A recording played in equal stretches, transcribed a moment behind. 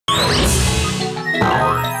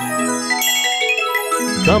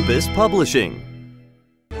Compass Publishing.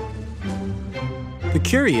 The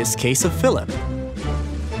Curious Case of Philip.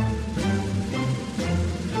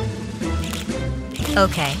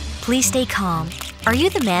 Okay, please stay calm. Are you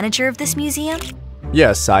the manager of this museum?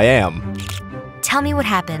 Yes, I am. Tell me what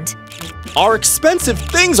happened. Our expensive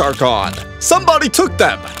things are gone! Somebody took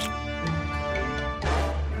them!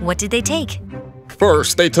 What did they take?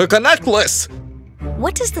 First, they took a necklace!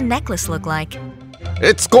 What does the necklace look like?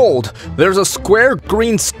 It's gold. There's a square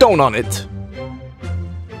green stone on it.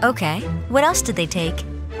 Okay, what else did they take?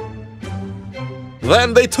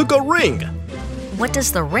 Then they took a ring. What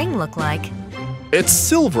does the ring look like? It's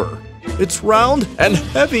silver. It's round and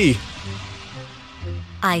heavy.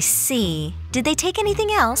 I see. Did they take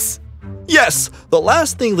anything else? Yes, the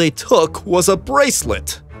last thing they took was a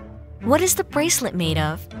bracelet. What is the bracelet made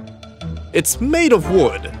of? It's made of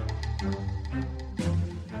wood.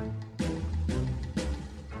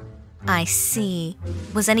 I see.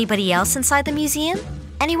 Was anybody else inside the museum?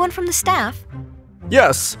 Anyone from the staff?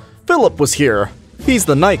 Yes, Philip was here. He's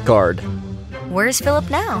the night guard. Where's Philip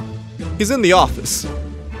now? He's in the office.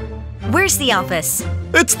 Where's the office?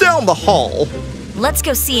 It's down the hall. Let's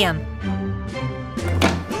go see him.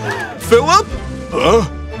 Philip? Huh?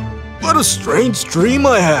 What a strange dream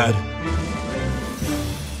I had.